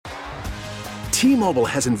T-Mobile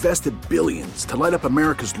has invested billions to light up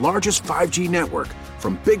America's largest 5G network,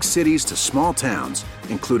 from big cities to small towns,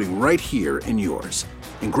 including right here in yours.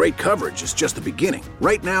 And great coverage is just the beginning.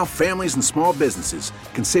 Right now, families and small businesses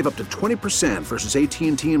can save up to 20% versus AT&T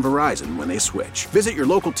and Verizon when they switch. Visit your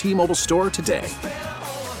local T-Mobile store today.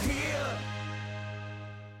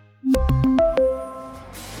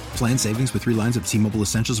 Plan savings with 3 lines of T-Mobile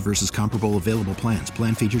Essentials versus comparable available plans.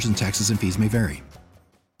 Plan features and taxes and fees may vary.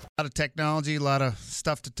 A lot of technology, a lot of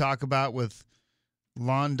stuff to talk about with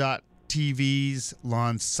Lon.tv's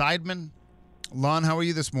Lon Seidman. Lon, how are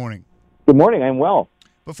you this morning? Good morning. I'm well.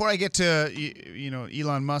 Before I get to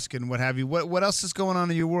Elon Musk and what have you, what else is going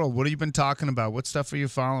on in your world? What have you been talking about? What stuff are you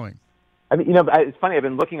following? I mean, it's funny. I've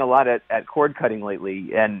been looking a lot at cord cutting lately,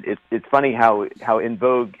 and it's funny how in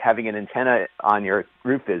vogue having an antenna on your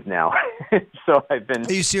roof is now. So I've been.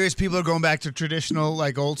 Are you serious? People are going back to traditional,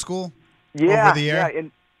 like old school? Yeah, over the air?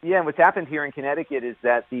 And what's happened here in Connecticut is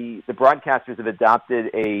that the broadcasters have adopted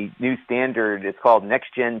a new standard. It's called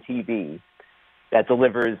Next Gen TV. That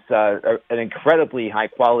delivers an incredibly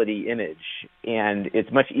high-quality image, and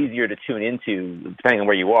it's much easier to tune into, depending on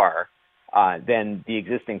where you are, than the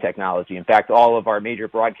existing technology. In fact, all of our major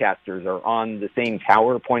broadcasters are on the same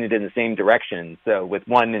tower, pointed in the same direction. So with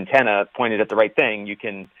one antenna pointed at the right thing, you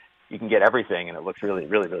can get everything, and it looks really,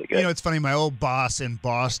 really, really good. You know, it's funny. My old boss in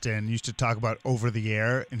Boston used to talk about over the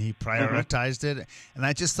air, and he prioritized it, and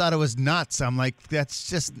I just thought it was nuts. I'm like,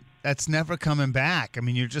 that's never coming back. I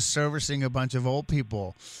mean, you're just servicing a bunch of old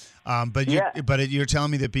people. But you're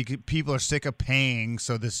telling me that people are sick of paying,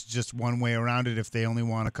 so this is just one way around it if they only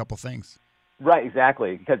want a couple things. Right,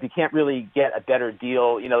 exactly, because you can't really get a better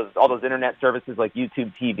deal. You know, all those internet services like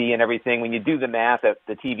YouTube TV and everything, when you do the math at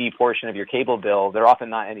the TV portion of your cable bill, they're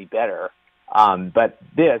often not any better. But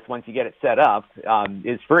this, once you get it set up,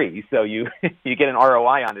 is free, so you you get an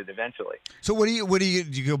ROI on it eventually. So do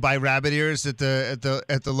you go buy rabbit ears at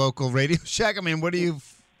the local Radio Shack? I mean, what do you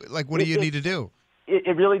need to do?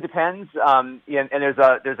 It really depends. And there's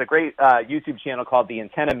a great YouTube channel called The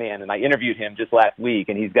Antenna Man, and I interviewed him just last week,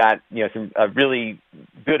 and he's got a really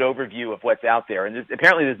good overview of what's out there. And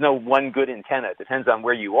apparently there's no one good antenna. It depends on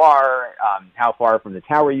where you are, how far from the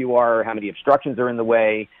tower you are, how many obstructions are in the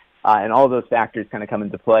way, and all of those factors kind of come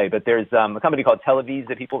into play. But there's a company called Televise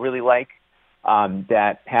that people really like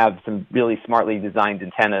that have some really smartly designed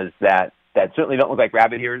antennas that certainly don't look like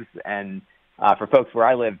rabbit ears, and for folks where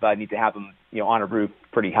I live, I need to have them, on a roof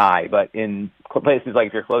pretty high. But in places like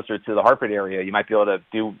if you're closer to the Hartford area, you might be able to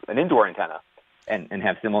do an indoor antenna and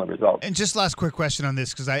have similar results. And just last quick question on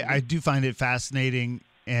this, because I do find it fascinating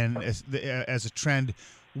and as a trend.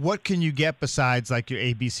 What can you get besides like your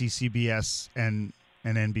ABC, CBS, and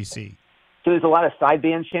NBC? So there's a lot of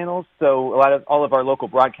sideband channels. So all of our local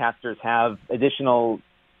broadcasters have additional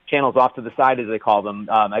channels off to the side, as they call them.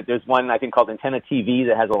 There's one I think called Antenna TV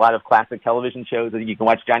that has a lot of classic television shows that you can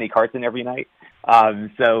watch Johnny Carson every night.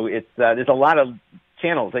 So there's a lot of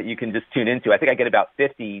channels that you can just tune into. I think I get about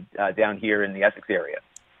 50 down here in the Essex area.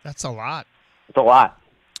 That's a lot. It's a lot.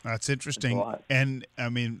 That's interesting. And I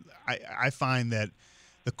mean, I find that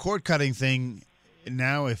the cord cutting thing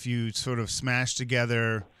now, if you sort of smash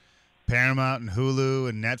together Paramount and Hulu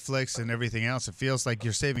and Netflix and everything else, it feels like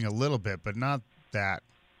you're saving a little bit, but not that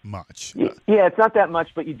much. Yeah, it's not that much,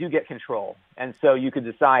 but you do get control. And so you could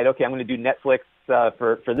decide, okay, I'm going to do Netflix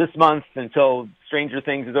for this month until Stranger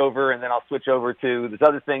Things is over, and then I'll switch over to this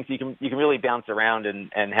other thing. So you can really bounce around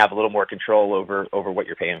and have a little more control over what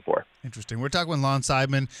you're paying for. Interesting. We're talking with Lon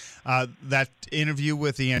Seidman. That interview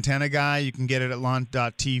with the antenna guy, you can get it at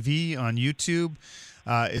lon.tv on YouTube.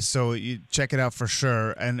 So you check it out for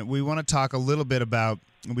sure. And we want to talk a little bit about,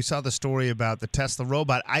 we saw the story about the Tesla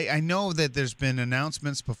robot. I know that there's been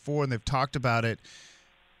announcements before and they've talked about it,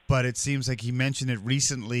 but it seems like he mentioned it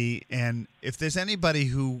recently. And if there's anybody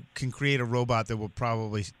who can create a robot that will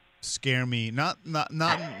probably scare me, not in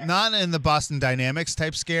the Boston Dynamics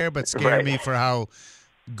type scare, but scare me for how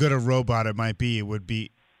good a robot it might be, it would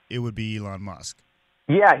be Elon Musk.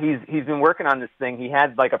 Yeah, he's been working on this thing. He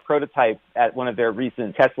had like a prototype at one of their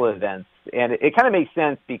recent Tesla events, and it kind of makes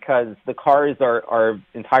sense because the cars are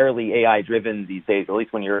entirely AI driven these days, at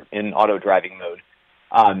least when you're in auto driving mode.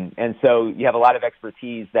 And so you have a lot of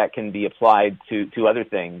expertise that can be applied to other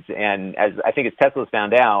things. And as I think as Tesla's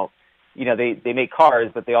found out, they make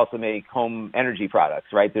cars, but they also make home energy products,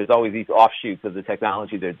 right? There's always these offshoots of the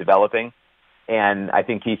technology they're developing. And I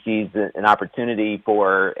think he sees an opportunity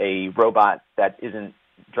for a robot that isn't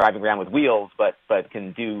driving around with wheels, but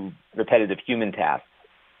can do repetitive human tasks.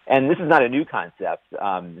 And this is not a new concept.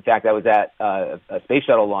 In fact, I was at a space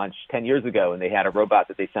shuttle launch 10 years ago, and they had a robot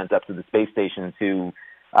that they sent up to the space station to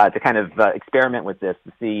to kind of experiment with this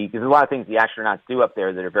to see, because there's a lot of things the astronauts do up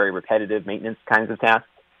there that are very repetitive maintenance kinds of tasks.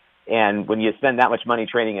 And when you spend that much money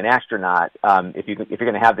training an astronaut, if you're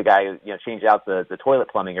going to have the guy change out the toilet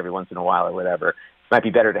plumbing every once in a while or whatever, it might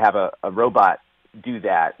be better to have a robot do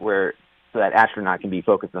that, so that astronaut can be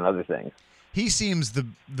focused on other things. He seems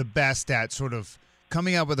the best at sort of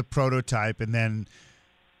coming up with a prototype and then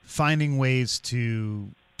finding ways to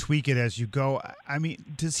tweak it as you go. I mean,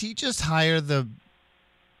 does he just hire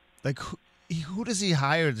who does he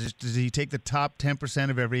hire? Does he take the top 10%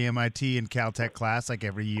 of every MIT and Caltech class like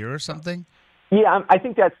every year or something? Yeah, I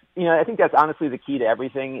think that's honestly the key to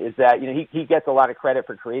everything is that he gets a lot of credit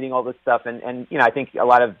for creating all this stuff, and I think a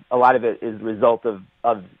lot of it is a result of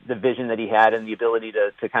the vision that he had and the ability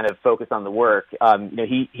to kind of focus on the work.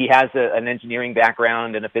 He has an engineering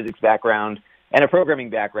background and a physics background and a programming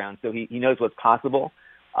background, so he knows what's possible.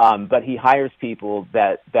 But he hires people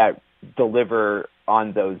that deliver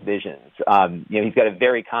on those visions. He's got a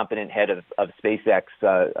very competent head of SpaceX.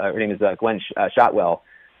 Her name is Glenn Shotwell.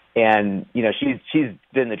 And, she's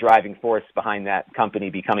been the driving force behind that company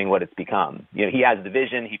becoming what it's become. He has the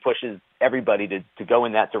vision. He pushes everybody to go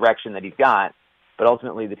in that direction that he's got, but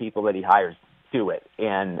ultimately the people that he hires do it.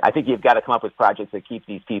 And I think you've got to come up with projects that keep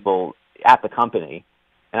these people at the company.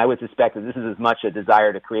 And I would suspect that this is as much a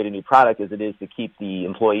desire to create a new product as it is to keep the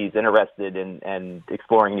employees interested and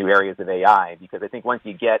exploring new areas of AI. Because I think once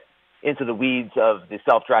you get into the weeds of the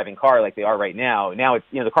self-driving car like they are right now it's,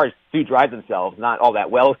 the cars do drive themselves, not all that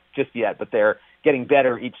well just yet, but they're getting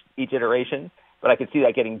better each iteration. But I could see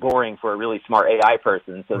that getting boring for a really smart AI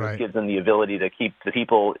person. So Right. This gives them the ability to keep the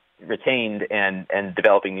people retained and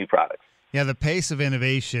developing new products. Yeah, the pace of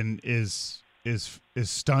innovation is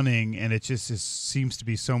stunning, and it just seems to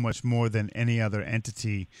be so much more than any other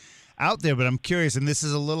entity out there. But I'm curious, and this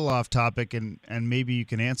is a little off topic, and maybe you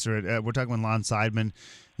can answer it. We're talking with Lon Seidman.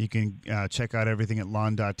 You can check out everything at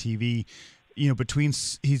lon.tv.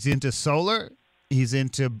 He's into solar, he's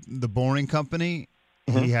into the Boring Company,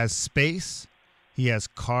 he has space, he has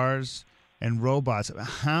cars and robots.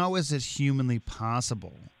 How is it humanly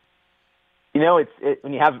possible? It's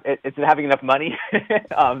when you have it's having enough money.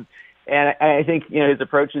 And I think, his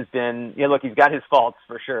approach has been, look, he's got his faults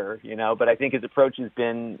for sure, but I think his approach has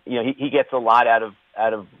been, he gets a lot out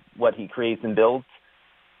of what he creates and builds,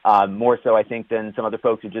 more so, I think, than some other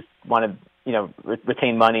folks who just want to,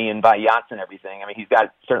 retain money and buy yachts and everything. I mean,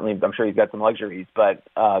 I'm sure he's got some luxuries, but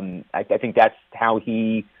I think that's how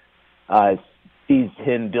he sees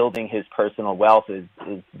him building his personal wealth is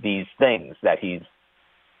these things that he's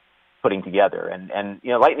putting together, and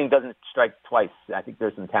lightning doesn't strike twice. I think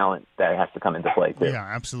there's some talent that has to come into play too. Yeah,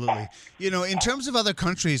 absolutely. In terms of other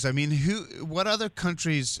countries, I mean, what other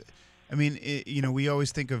countries? I mean, we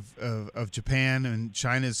always think of Japan, and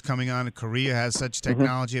China's coming on, and Korea has such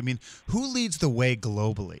technology. I mean, who leads the way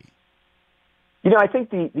globally? I think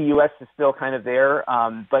the U.S. is still kind of there,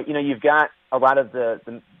 but you've got a lot of the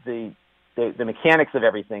mechanics of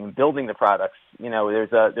everything, building the products.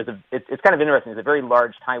 It's kind of interesting. There's a very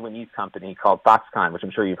large Taiwanese company called Foxconn, which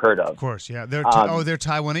I'm sure you've heard of. Of course, yeah. They're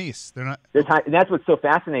Taiwanese. They're not. And that's what's so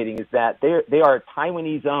fascinating is that they are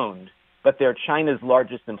Taiwanese owned, but they're China's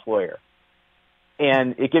largest employer.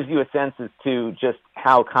 And it gives you a sense as to just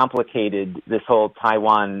how complicated this whole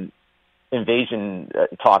Taiwan invasion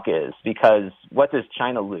talk is, because what does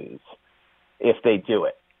China lose if they do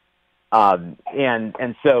it?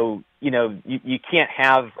 And so, you can't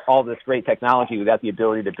have all this great technology without the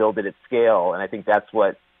ability to build it at scale. And I think that's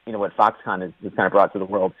what Foxconn has kind of brought to the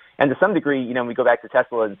world. And to some degree, we go back to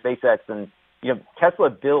Tesla and SpaceX, and,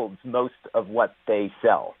 Tesla builds most of what they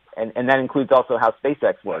sell. And that includes also how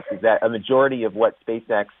SpaceX works, is that a majority of what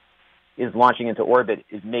SpaceX is launching into orbit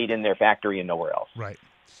is made in their factory and nowhere else. Right.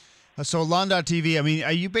 So Lon.tv, I mean,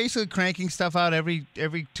 are you basically cranking stuff out every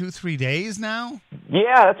 2-3 days now?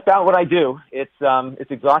 Yeah, that's about what I do. It's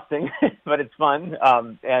exhausting, but it's fun.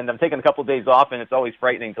 And I'm taking a couple of days off, and it's always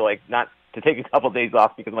frightening to not to take a couple of days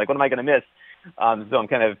off, because I'm like, what am I going to miss? So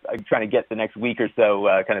I'm trying to get the next week or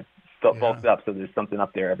so kind of bulked up, so there's something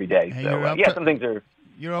up there every day. Hey, so some things are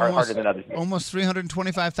harder than others. Almost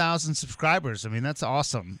 325,000 subscribers. I mean, that's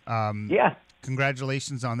awesome. Yeah.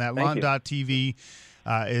 Congratulations on that. Lon.tv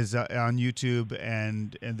is on YouTube,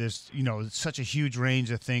 and there's such a huge range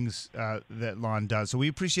of things that Lon does. So we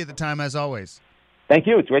appreciate the time as always. Thank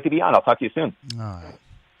you. It's great to be on. I'll talk to you soon. All right.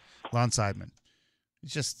 Lon Seidman.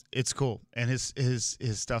 It's cool, and his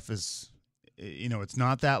stuff is, it's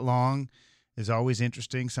not that long. It's always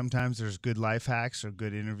interesting. Sometimes there's good life hacks or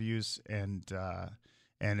good interviews, and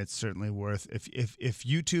and it's certainly worth. If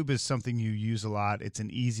YouTube is something you use a lot, it's an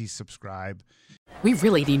easy subscribe. We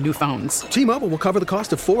really need new phones. T-Mobile will cover the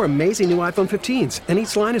cost of 4 amazing new iPhone 15s, and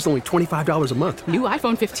each line is only $25 a month. New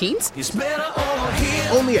iPhone 15s? It's better over here.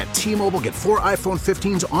 Only at T-Mobile, get 4 iPhone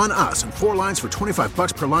 15s on us and 4 lines for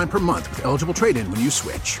 $25 per line per month with eligible trade-in when you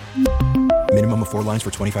switch. Minimum of 4 lines for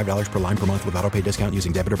 $25 per line per month with autopay discount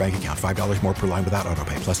using debit or bank account. $5 more per line without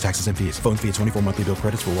autopay, plus taxes and fees. Phone fee at 24 monthly bill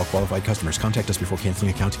credits for well-qualified customers. Contact us before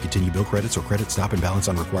canceling account to continue bill credits or credit stop and balance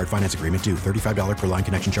on required finance agreement due. $35 per line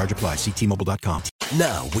connection charge applies. See T-Mobile.com.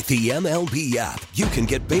 Now, with the MLB app, you can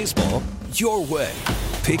get baseball your way.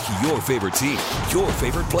 Pick your favorite team, your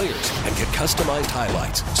favorite players, and get customized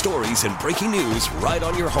highlights, stories, and breaking news right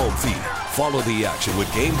on your home feed. Follow the action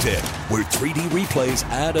with Game 10, where 3D replays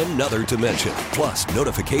add another dimension. Plus,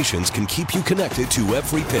 notifications can keep you connected to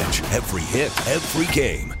every pitch, every hit, every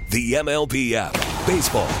game. The MLB app.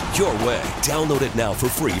 Baseball your way. Download it now for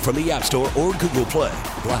free from the App Store or Google Play.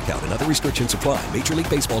 Blackout and other restrictions apply. Major League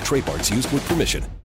Baseball trademarks used with permission.